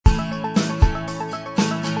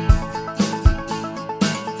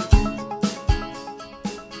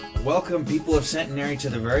Welcome, people of Centenary, to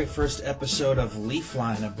the very first episode of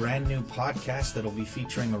LEAFline, a brand new podcast that will be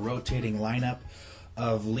featuring a rotating lineup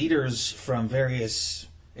of leaders from various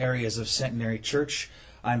areas of Centenary Church.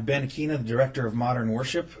 I'm Ben Aquina, the Director of Modern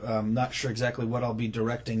Worship. I'm not sure exactly what I'll be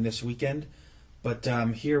directing this weekend, but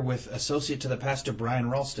I'm here with Associate to the Pastor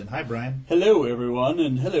Brian Ralston. Hi, Brian. Hello, everyone,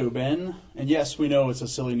 and hello, Ben. And yes, we know it's a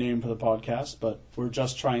silly name for the podcast, but we're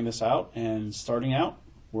just trying this out, and starting out,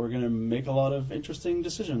 we're going to make a lot of interesting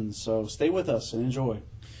decisions, so stay with us and enjoy.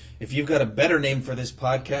 If you've got a better name for this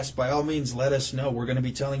podcast, by all means, let us know. We're going to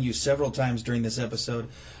be telling you several times during this episode.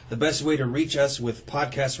 The best way to reach us with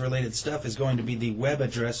podcast-related stuff is going to be the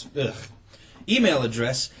email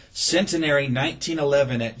address,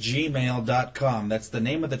 centenary1911@gmail.com. That's the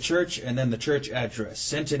name of the church and then the church address,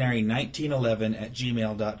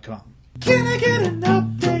 centenary1911@gmail.com. Can I get an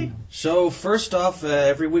update? So first off,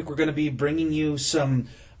 every week we're going to be bringing you some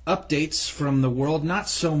updates from the world, not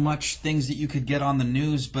so much things that you could get on the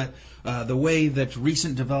news, but the way that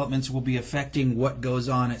recent developments will be affecting what goes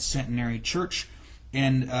on at Centenary Church.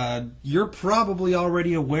 And you're probably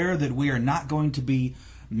already aware that we are not going to be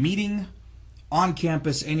meeting on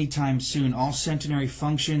campus anytime soon. All Centenary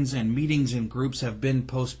functions and meetings and groups have been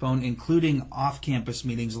postponed, including off-campus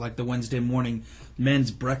meetings like the Wednesday morning men's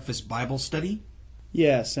breakfast Bible study.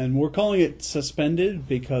 Yes, and we're calling it suspended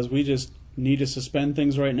because we just need to suspend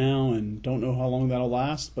things right now and don't know how long that'll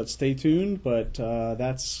last, but stay tuned. But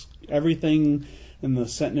that's everything in the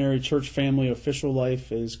Centenary Church family official life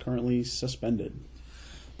is currently suspended.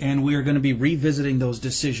 And we are going to be revisiting those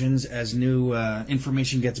decisions as new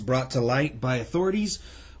information gets brought to light by authorities.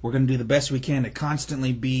 We're going to do the best we can to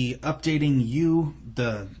constantly be updating you,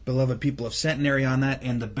 the beloved people of Centenary, on that.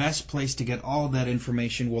 And the best place to get all of that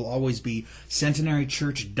information will always be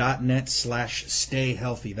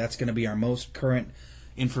centenarychurch.net/stayhealthy. That's going to be our most current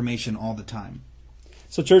information all the time.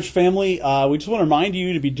 So church family, we just want to remind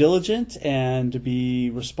you to be diligent and to be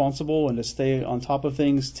responsible and to stay on top of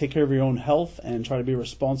things, take care of your own health and try to be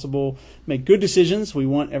responsible, make good decisions. We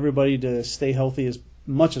want everybody to stay healthy as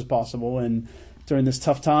much as possible, and during this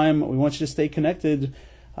tough time, we want you to stay connected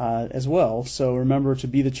as well. So remember to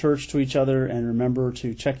be the church to each other, and remember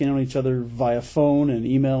to check in on each other via phone and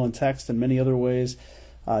email and text and many other ways.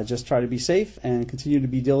 Just try to be safe and continue to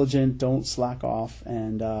be diligent. Don't slack off,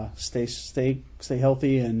 and stay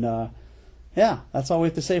healthy. And that's all we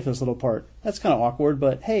have to say for this little part. That's kind of awkward,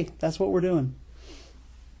 but hey, that's what we're doing.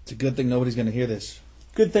 It's a good thing nobody's going to hear this.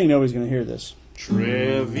 Good thing nobody's going to hear this.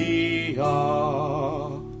 Trivia.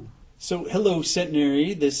 So, hello,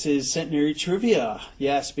 Centenary. This is Centenary Trivia.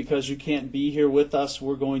 Yes, because you can't be here with us,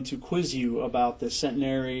 we're going to quiz you about the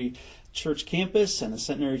Centenary Church campus and the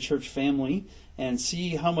Centenary Church family, and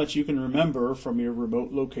see how much you can remember from your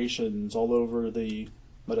remote locations all over the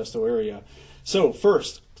Modesto area. So,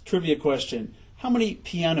 first, trivia question. How many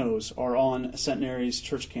pianos are on Centenary's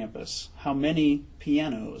church campus? How many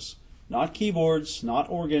pianos? Not keyboards, not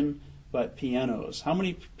organ, but pianos. How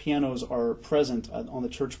many pianos are present on the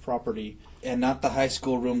church property? And not the high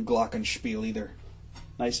school room glockenspiel either.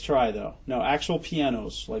 Nice try, though. No, actual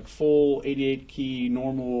pianos, like full 88-key,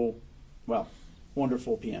 normal,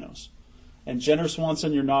 wonderful pianos. And Jenner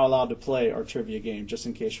Swanson, you're not allowed to play our trivia game, just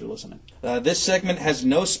in case you're listening. This segment has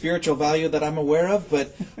no spiritual value that I'm aware of,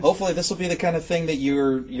 but hopefully this will be the kind of thing that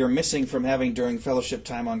you're missing from having during fellowship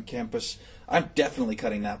time on campus. I'm definitely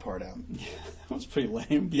cutting that part out. That was pretty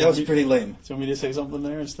lame. That was pretty lame. Do you want me to say something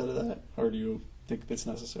there instead of that? Or do you think it's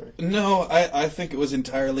necessary? No, I think it was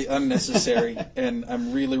entirely unnecessary, and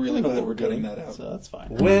I'm really glad we're cutting that out. So that's fine.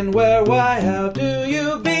 When, where, why, how do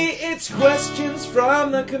you be? It's questions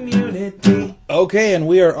from the community. Okay, and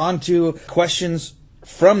we are on to questions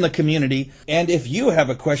from the community. And if you have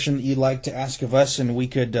a question that you'd like to ask of us and we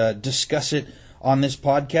could discuss it on this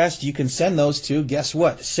podcast, you can send those to, guess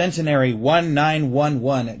what,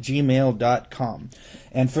 centenary1911@gmail.com.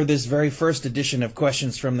 And for this very first edition of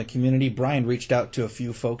Questions from the Community, Brian reached out to a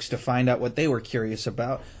few folks to find out what they were curious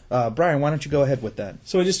about. Brian, why don't you go ahead with that?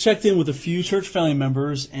 So I just checked in with a few church family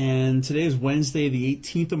members, and today is Wednesday, the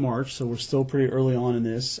 18th of March, so we're still pretty early on in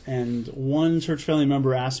this. And one church family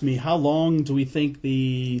member asked me, how long do we think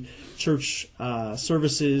the church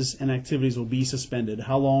services and activities will be suspended?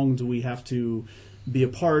 How long do we have to be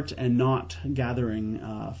apart and not gathering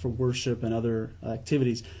for worship and other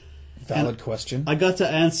activities? Valid question. I got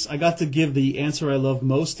to give the answer I love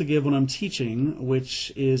most to give when I'm teaching,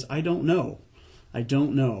 which is I don't know. I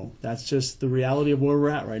don't know. That's just the reality of where we're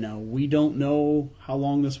at right now. We don't know how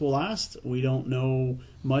long this will last. We don't know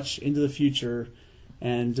much into the future.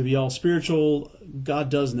 And to be all spiritual, God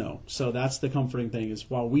does know. So that's the comforting thing, is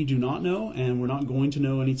while we do not know, and we're not going to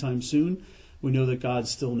know anytime soon, we know that God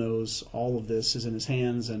still knows all of this is in his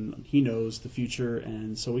hands, and he knows the future,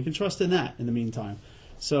 and so we can trust in that in the meantime.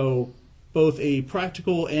 So both a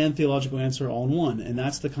practical and theological answer all in one, and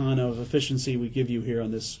that's the kind of efficiency we give you here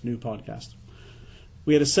on this new podcast.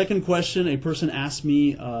 We had a second question. A person asked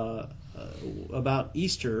me about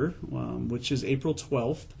Easter, which is April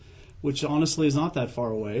 12th, which honestly is not that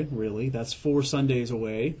far away, really. That's 4 Sundays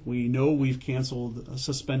away. We know we've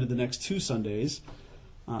suspended the next 2 Sundays.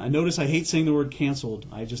 And notice I hate saying the word canceled.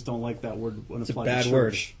 I just don't like that word when applied to church. It's a bad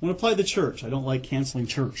word. When applied to church, I don't like canceling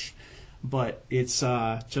church. But it's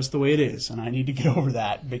just the way it is, and I need to get over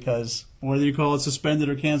that, because whether you call it suspended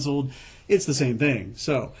or canceled, it's the same thing.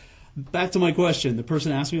 So back to my question. The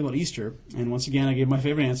person asked me about Easter, and once again, I gave my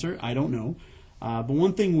favorite answer. I don't know. But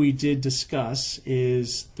one thing we did discuss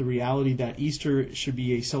is the reality that Easter should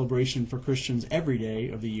be a celebration for Christians every day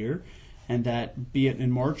of the year, and that be it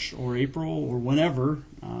in March or April or whenever,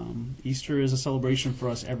 Easter is a celebration for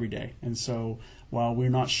us every day. And so while we're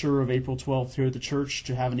not sure of April 12th here at the church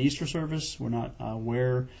to have an Easter service, we're not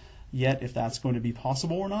aware yet if that's going to be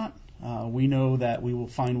possible or not. We know that we will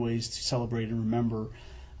find ways to celebrate and remember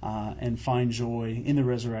and find joy in the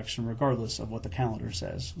resurrection regardless of what the calendar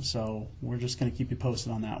says. So we're just going to keep you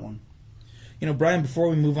posted on that one. You know, Brian, before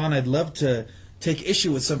we move on, I'd love to take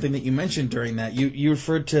issue with something that you mentioned during that. You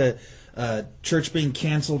referred to church being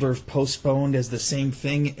canceled or postponed as the same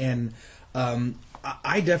thing, and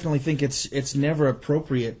I definitely think it's never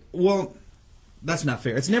appropriate. Well, that's not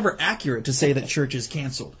fair. It's never accurate to say that church is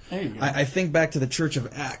canceled. There you go. I think back to the Church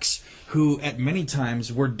of Acts, who at many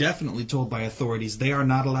times were definitely told by authorities they are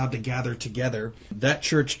not allowed to gather together. That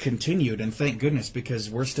church continued, and thank goodness, because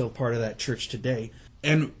we're still part of that church today.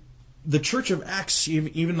 And the Church of Acts,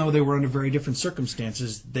 even though they were under very different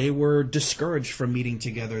circumstances, they were discouraged from meeting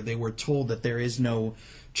together. They were told that there is no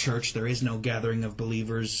church, there is no gathering of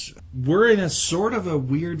believers. We're in a sort of a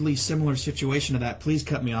weirdly similar situation to that. Please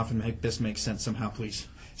cut me off and make this make sense somehow, please.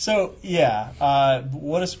 So, yeah,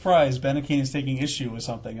 what a surprise. Ben Akeen is taking issue with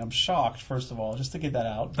something. I'm shocked, first of all, just to get that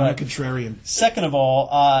out. I'm a contrarian. Second of all,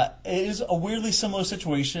 it is a weirdly similar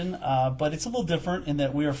situation, but it's a little different in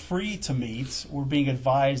that we are free to meet. We're being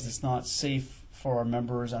advised it's not safe for our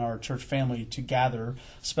members and our church family to gather,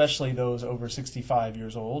 especially those over 65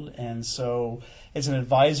 years old. And so it's an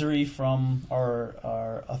advisory from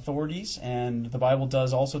our authorities, and the Bible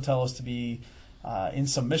does also tell us to be in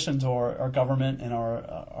submission to our government, and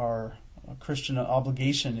our Christian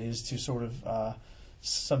obligation is to sort of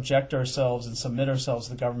subject ourselves and submit ourselves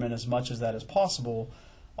to the government as much as that is possible.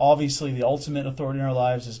 Obviously, the ultimate authority in our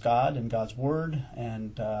lives is God and God's Word,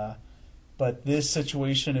 and but this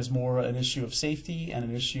situation is more an issue of safety and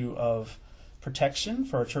an issue of protection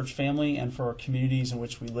for our church family and for our communities in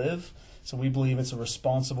which we live. So we believe it's a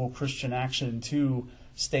responsible Christian action to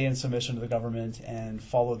stay in submission to the government and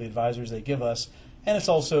follow the advisories they give us. And it's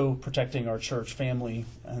also protecting our church family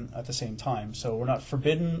at the same time. So we're not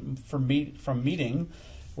forbidden from meeting.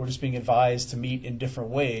 We're just being advised to meet in different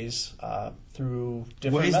ways through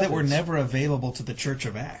different ways methods that were never available to the Church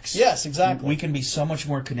of Acts. Yes, exactly. We can be so much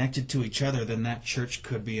more connected to each other than that church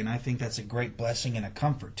could be, and I think that's a great blessing and a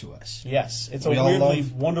comfort to us. Yes, it's a weirdly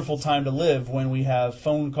wonderful time to live when we have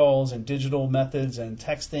phone calls and digital methods and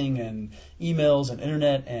texting and emails and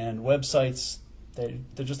internet and websites.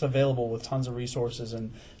 They're just available with tons of resources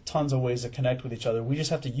and tons of ways to connect with each other. We just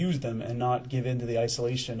have to use them and not give in to the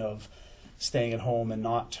isolation of staying at home and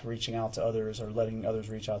not reaching out to others or letting others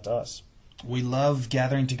reach out to us. We love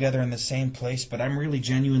gathering together in the same place, but I'm really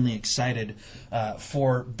genuinely excited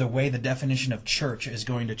for the way the definition of church is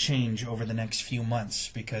going to change over the next few months,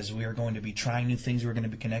 because we are going to be trying new things. We're going to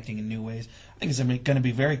be connecting in new ways. I think it's going to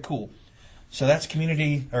be very cool. So that's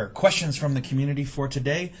questions from the community for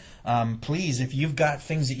today. Please, if you've got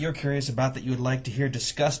things that you're curious about that you would like to hear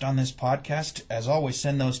discussed on this podcast, as always,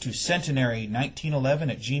 send those to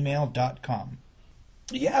centenary1911@gmail.com.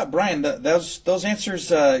 Yeah, Brian, those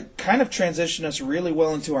answers kind of transition us really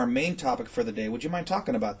well into our main topic for the day. Would you mind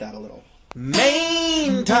talking about that a little?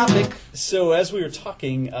 Main topic! So as we were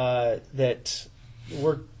talking, that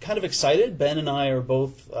we're kind of excited. Ben and I are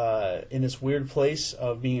both in this weird place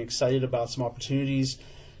of being excited about some opportunities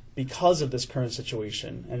because of this current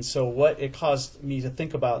situation. And so what it caused me to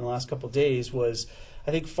think about in the last couple of days was,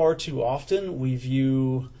 I think far too often we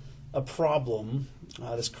view a problem,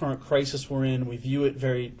 this current crisis we're in, we view it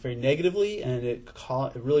very, very negatively, and it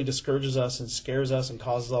really discourages us and scares us and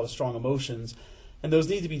causes a lot of strong emotions. And those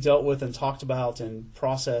need to be dealt with and talked about and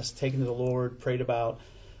processed, taken to the Lord, prayed about.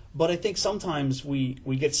 But I think sometimes we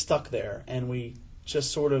get stuck there, and we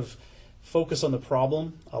just sort of focus on the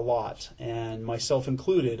problem a lot, and myself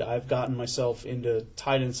included. I've gotten myself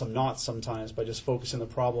tied in some knots sometimes by just focusing on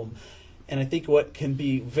the problem. And I think what can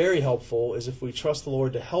be very helpful is if we trust the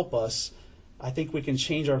Lord to help us, I think we can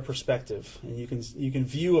change our perspective. And you can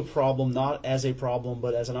view a problem not as a problem,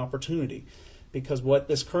 but as an opportunity. Because what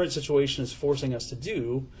this current situation is forcing us to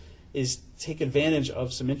do is take advantage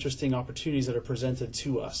of some interesting opportunities that are presented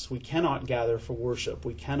to us. We cannot gather for worship.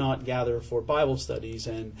 We cannot gather for Bible studies,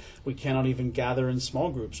 and we cannot even gather in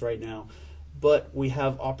small groups right now. But we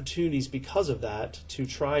have opportunities because of that to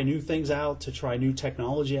try new things out, to try new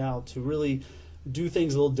technology out, to really do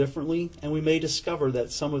things a little differently. And we may discover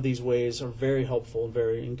that some of these ways are very helpful and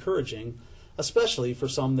very encouraging, especially for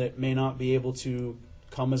some that may not be able to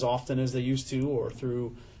come as often as they used to, or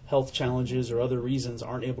through health challenges or other reasons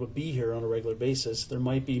aren't able to be here on a regular basis. There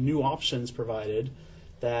might be new options provided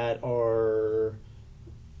that are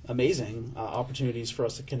amazing opportunities for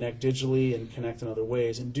us to connect digitally and connect in other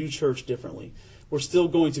ways and do church differently. We're still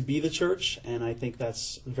going to be the church, and I think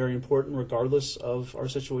that's very important regardless of our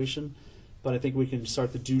situation, but I think we can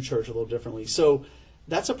start to do church a little differently. So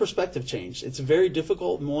that's a perspective change. It's a very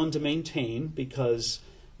difficult one to maintain because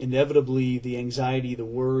inevitably the anxiety, the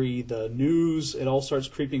worry, the news, it all starts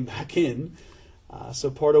creeping back in. So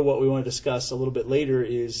part of what we want to discuss a little bit later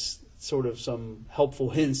is sort of some helpful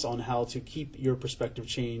hints on how to keep your perspective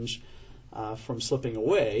change from slipping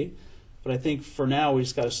away. But I think for now we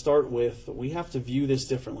just got to start with, we have to view this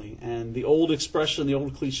differently. And the old expression, the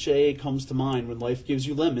old cliche comes to mind: when life gives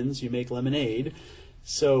you lemons, you make lemonade.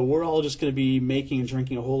 So we're all just going to be making and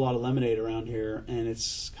drinking a whole lot of lemonade around here, and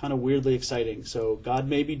it's kind of weirdly exciting. So God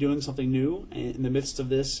may be doing something new in the midst of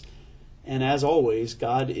this, and as always,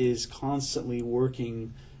 God is constantly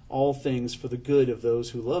working all things for the good of those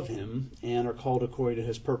who love Him and are called according to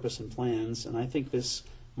His purpose and plans. And I think this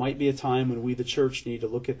might be a time when we, the church, need to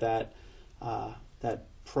look at that,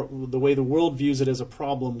 the way the world views it as a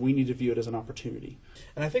problem, we need to view it as an opportunity.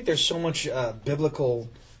 And I think there's so much biblical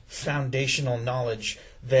foundational knowledge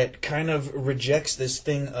that kind of rejects this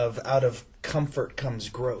thing of out of comfort comes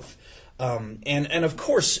growth. And of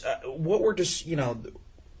course, what we're just,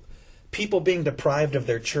 people being deprived of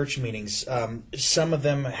their church meetings, some of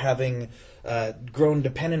them having grown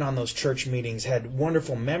dependent on those church meetings, had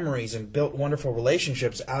wonderful memories and built wonderful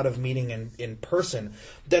relationships out of meeting in person.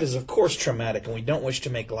 That is, of course, traumatic, and we don't wish to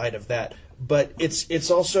make light of that. But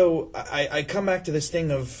it's also, I come back to this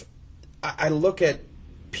thing of, I look at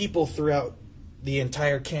people throughout the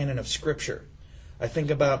entire canon of Scripture. I think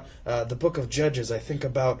about the book of Judges. I think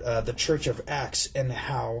about the church of Acts, and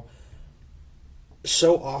how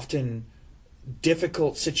so often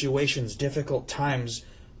difficult situations, difficult times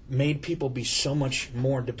made people be so much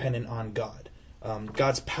more dependent on God.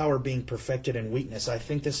 God's power being perfected in weakness. I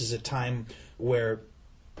think this is a time where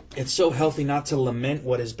it's so healthy not to lament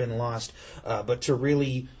what has been lost, but to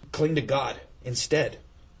really cling to God instead.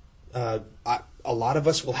 A lot of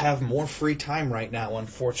us will have more free time right now,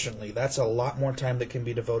 unfortunately. That's a lot more time that can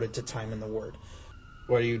be devoted to time in the Word.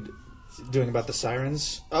 What are you doing about the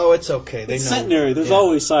sirens? Oh, it's okay. They it's know. Centenary. There's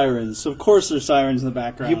always sirens. So of course there's sirens in the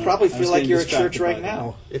background. You probably feel like you're at church right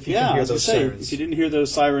now if you can hear those sirens. If you didn't hear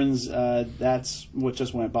those sirens, that's what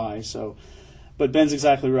just went by. So, but Ben's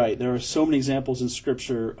exactly right. There are so many examples in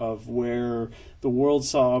Scripture of where the world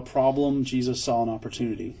saw a problem, Jesus saw an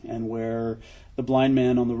opportunity, and where the blind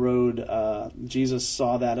man on the road, Jesus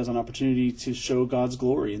saw that as an opportunity to show God's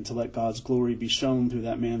glory and to let God's glory be shown through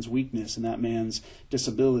that man's weakness and that man's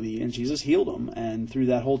disability. And Jesus healed him. And through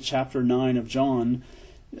that whole chapter 9 of John,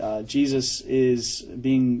 Jesus is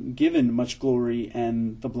being given much glory,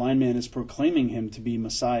 and the blind man is proclaiming Him to be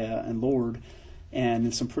Messiah and Lord, and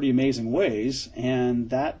in some pretty amazing ways. And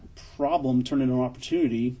that problem turned into an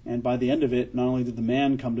opportunity. And by the end of it, not only did the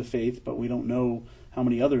man come to faith, but we don't know how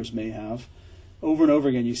many others may have. Over and over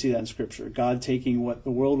again, you see that in Scripture. God taking what the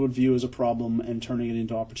world would view as a problem and turning it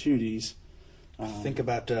into opportunities. Think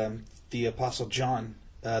about the Apostle John,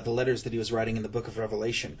 the letters that he was writing in the book of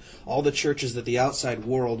Revelation. All the churches that the outside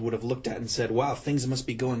world would have looked at and said, wow, things must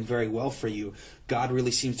be going very well for you. God really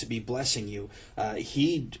seems to be blessing you.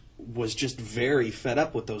 He was just very fed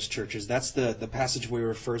up with those churches. That's the passage where he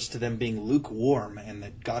refers to them being lukewarm and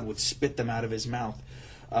that God would spit them out of His mouth.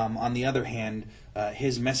 On the other hand,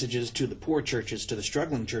 His messages to the poor churches, to the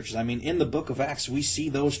struggling churches. I mean, in the book of Acts, we see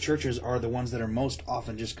those churches are the ones that are most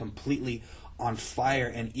often just completely on fire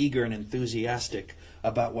and eager and enthusiastic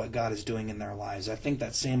about what God is doing in their lives. I think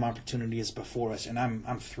that same opportunity is before us, and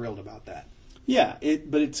I'm thrilled about that. Yeah,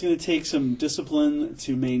 but it's going to take some discipline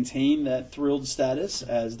to maintain that thrilled status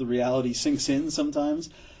as the reality sinks in sometimes.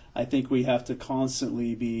 I think we have to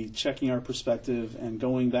constantly be checking our perspective and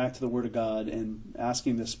going back to the Word of God and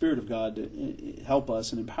asking the Spirit of God to help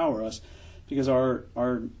us and empower us, because our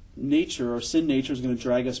nature, our sin nature, is going to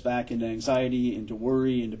drag us back into anxiety, into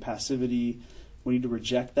worry, into passivity. We need to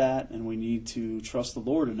reject that, and we need to trust the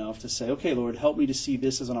Lord enough to say, okay, Lord, help me to see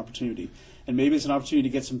this as an opportunity. And maybe it's an opportunity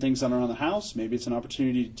to get some things done around the house. Maybe it's an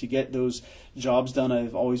opportunity to get those jobs done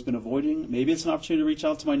I've always been avoiding. Maybe it's an opportunity to reach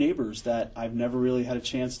out to my neighbors that I've never really had a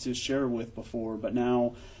chance to share with before, but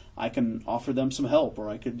now I can offer them some help, or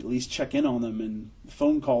I could at least check in on them and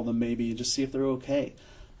phone call them maybe and just see if they're okay.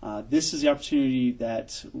 This is the opportunity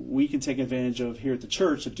that we can take advantage of here at the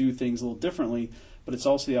church to do things a little differently, but it's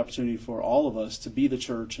also the opportunity for all of us to be the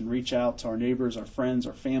church and reach out to our neighbors, our friends,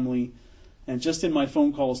 our family. And just in my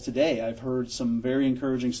phone calls today, I've heard some very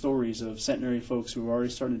encouraging stories of centenary folks who are already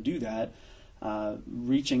starting to do that,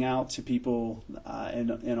 reaching out to people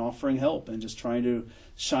and offering help and just trying to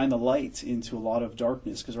shine the light into a lot of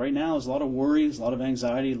darkness. Because right now there's a lot of worry, there's a lot of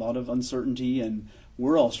anxiety, a lot of uncertainty, and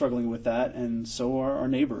we're all struggling with that, and so are our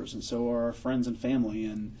neighbors, and so are our friends and family.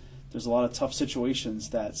 And there's a lot of tough situations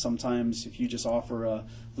that sometimes if you just offer a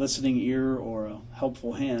listening ear or a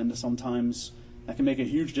helpful hand, sometimes that can make a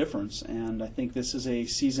huge difference. And I think this is a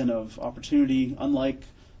season of opportunity unlike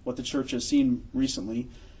what the church has seen recently.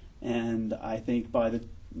 And I think by the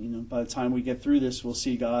time we get through this, we'll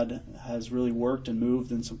see God has really worked and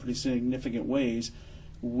moved in some pretty significant ways.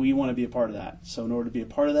 We want to be a part of that. So in order to be a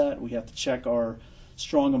part of that, we have to check our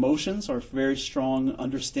strong emotions, our very strong,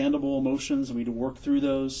 understandable emotions, and we need to work through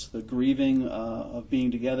those. The grieving of being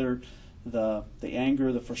together, the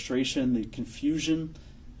anger, the frustration, the confusion,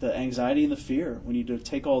 the anxiety, and the fear. We need to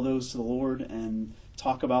take all those to the Lord and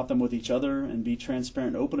talk about them with each other and be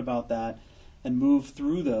transparent and open about that and move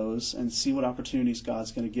through those and see what opportunities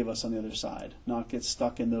God's going to give us on the other side. Not get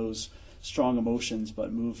stuck in those strong emotions,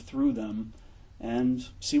 but move through them and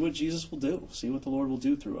see what Jesus will do, see what the Lord will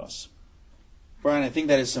do through us. Brian, I think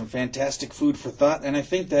that is some fantastic food for thought, and I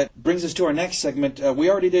think that brings us to our next segment. We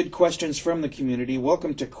already did questions from the community.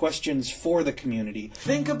 Welcome to Questions for the Community.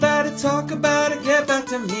 Think about it, talk about it, get back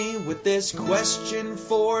to me with this question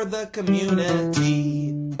for the community.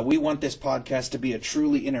 We want this podcast to be a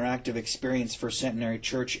truly interactive experience for Centenary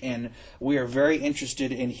Church, and we are very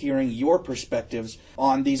interested in hearing your perspectives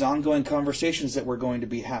on these ongoing conversations that we're going to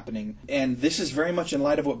be happening. And this is very much in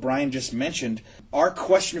light of what Brian just mentioned. Our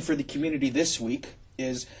question for the community this week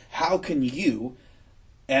is, how can you,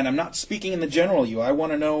 and I'm not speaking in the general you, I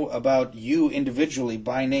want to know about you individually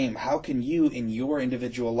by name, how can you in your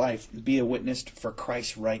individual life be a witness for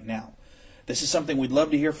Christ right now? This is something we'd love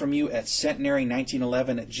to hear from you at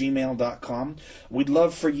centenary1911@gmail.com. We'd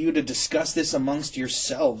love for you to discuss this amongst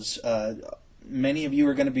yourselves. Many of you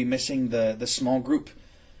are going to be missing the small group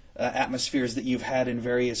atmospheres that you've had in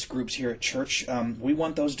various groups here at church. We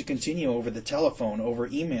want those to continue over the telephone, over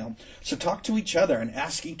email. So talk to each other and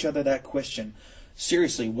ask each other that question.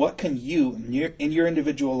 Seriously, what can you in your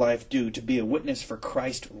individual life do to be a witness for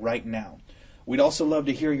Christ right now? We'd also love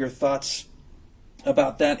to hear your thoughts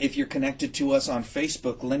about that. If you're connected to us on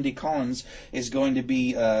Facebook, Lindy Collins is going to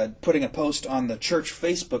be putting a post on the church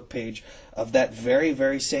Facebook page of that very,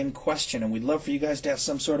 very same question, and we'd love for you guys to have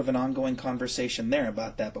some sort of an ongoing conversation there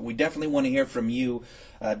about that. But we definitely want to hear from you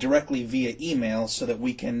directly via email so that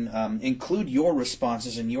we can include your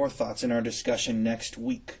responses and your thoughts in our discussion next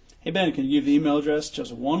week. Hey, Ben, can you give the email address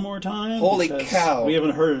just one more time? Holy because cow. We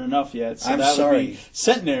haven't heard it enough yet. So I'm that sorry. Would be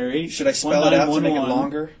Centenary. Should I spell it out to make it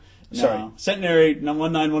longer? No. Sorry.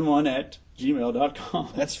 Centenary1911@gmail.com.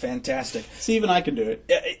 That's fantastic. See, even I can do it.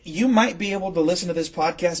 You might be able to listen to this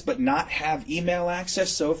podcast but not have email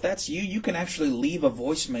access, so if that's you, you can actually leave a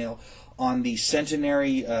voicemail on the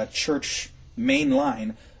Centenary Church main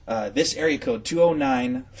line. This area code,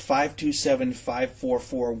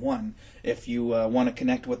 209-527-5441, if you want to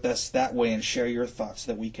connect with us that way and share your thoughts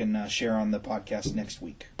that we can share on the podcast next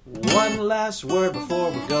week. One last word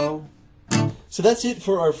before we go. So that's it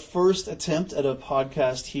for our first attempt at a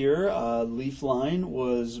podcast here. LEAFline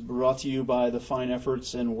was brought to you by the fine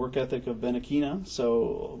efforts and work ethic of Ben Aquina.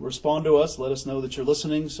 So respond to us, let us know that you're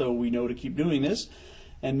listening so we know to keep doing this.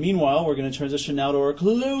 And meanwhile, we're going to transition now to our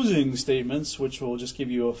closing statements, which will just give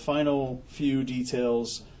you a final few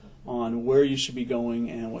details on where you should be going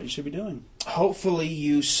and what you should be doing. Hopefully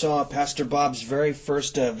you saw Pastor Bob's very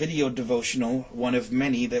first video devotional, one of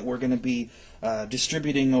many that we're going to be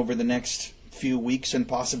distributing over the next few weeks and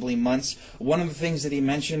possibly months. One of the things that he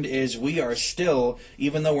mentioned is we are still,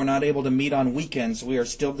 even though we're not able to meet on weekends, we are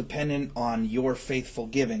still dependent on your faithful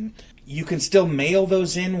giving. You can still mail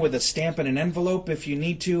those in with a stamp and an envelope if you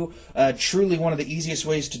need to. Truly, one of the easiest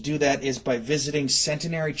ways to do that is by visiting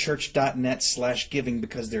centenarychurch.net/giving,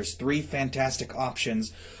 because there's 3 fantastic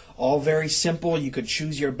options, all very simple. You could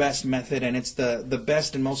choose your best method, and it's the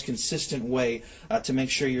best and most consistent way to make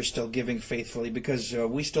sure you're still giving faithfully, because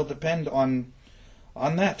we still depend on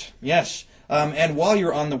that. Yes. And while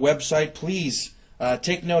you're on the website, please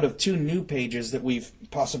take note of 2 new pages that we've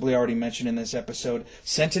possibly already mentioned in this episode.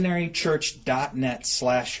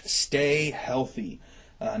 centenarychurch.net/stayhealthy.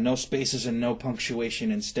 No spaces and no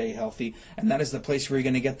punctuation in Stay Healthy. And that is the place where you're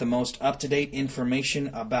going to get the most up-to-date information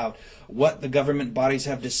about what the government bodies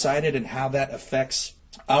have decided and how that affects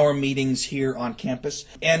our meetings here on campus.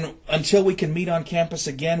 And until we can meet on campus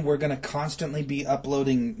again, we're going to constantly be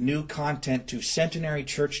uploading new content to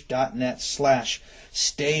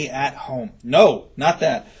centenarychurch.net/stay-at-home. No, not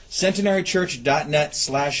that.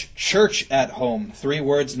 centenarychurch.net/church-at-home. 3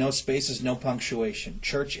 words, no spaces, no punctuation.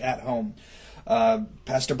 Church at home.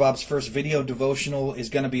 Pastor Bob's first video devotional is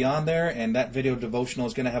going to be on there, and that video devotional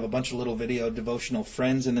is going to have a bunch of little video devotional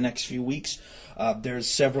friends in the next few weeks. There's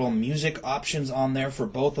several music options on there for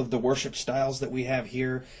both of the worship styles that we have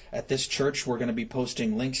here at this church. We're going to be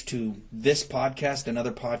posting links to this podcast and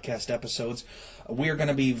other podcast episodes. We're going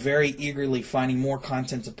to be very eagerly finding more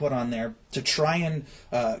content to put on there to try and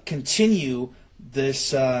continue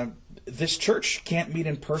this. This church can't meet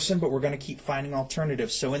in person, but we're going to keep finding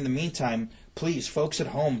alternatives. So in the meantime, please, folks at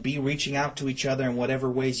home, be reaching out to each other in whatever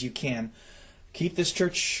ways you can. Keep this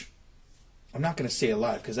church, I'm not going to say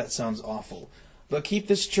alive because that sounds awful, but keep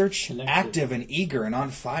this church active and eager and on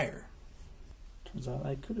fire. Turns out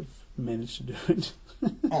I could have managed to do it.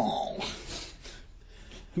 Oh.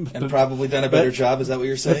 And probably done a better job, is that what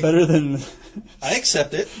you're saying? Better than... I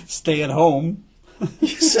accept it. Stay at home.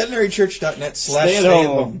 Centenarychurch.net/stay at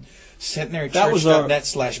home.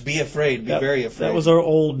 Centenarychurch.net/be afraid, be very afraid. That was our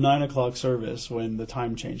old 9 o'clock service when the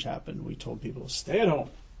time change happened. We told people, stay at home.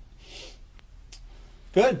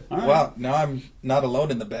 Good. All right. Wow, now I'm not alone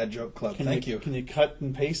in the bad joke club. Thank you. Can you cut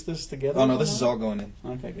and paste this together? Oh, no, this is all going in.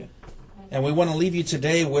 Okay, good. And we want to leave you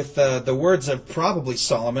today with the words of probably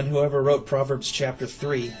Solomon, whoever wrote Proverbs chapter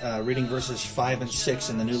 3, reading verses 5 and 6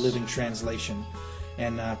 in the New Living Translation.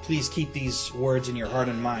 And please keep these words in your heart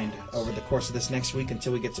and mind over the course of this next week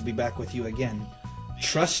until we get to be back with you again.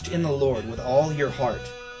 Trust in the Lord with all your heart.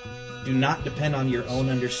 Do not depend on your own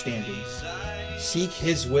understanding. Seek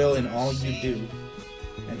His will in all you do,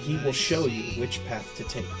 and He will show you which path to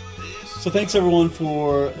take. So thanks everyone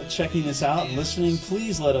for checking this out and listening.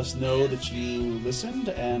 Please let us know that you listened,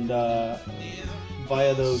 and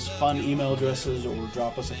via those fun email addresses, or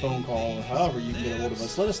drop us a phone call, or however you can get a hold of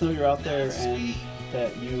us. Let us know you're out there and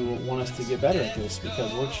that you want us to get better at this,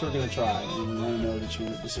 because we're sure going to try, and we want to know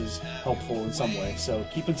that this is helpful in some way. So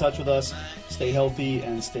keep in touch with us, stay healthy,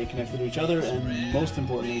 and stay connected to each other, and most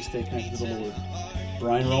importantly, stay connected to the Lord.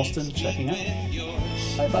 Brian Ralston checking out.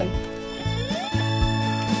 Bye-bye.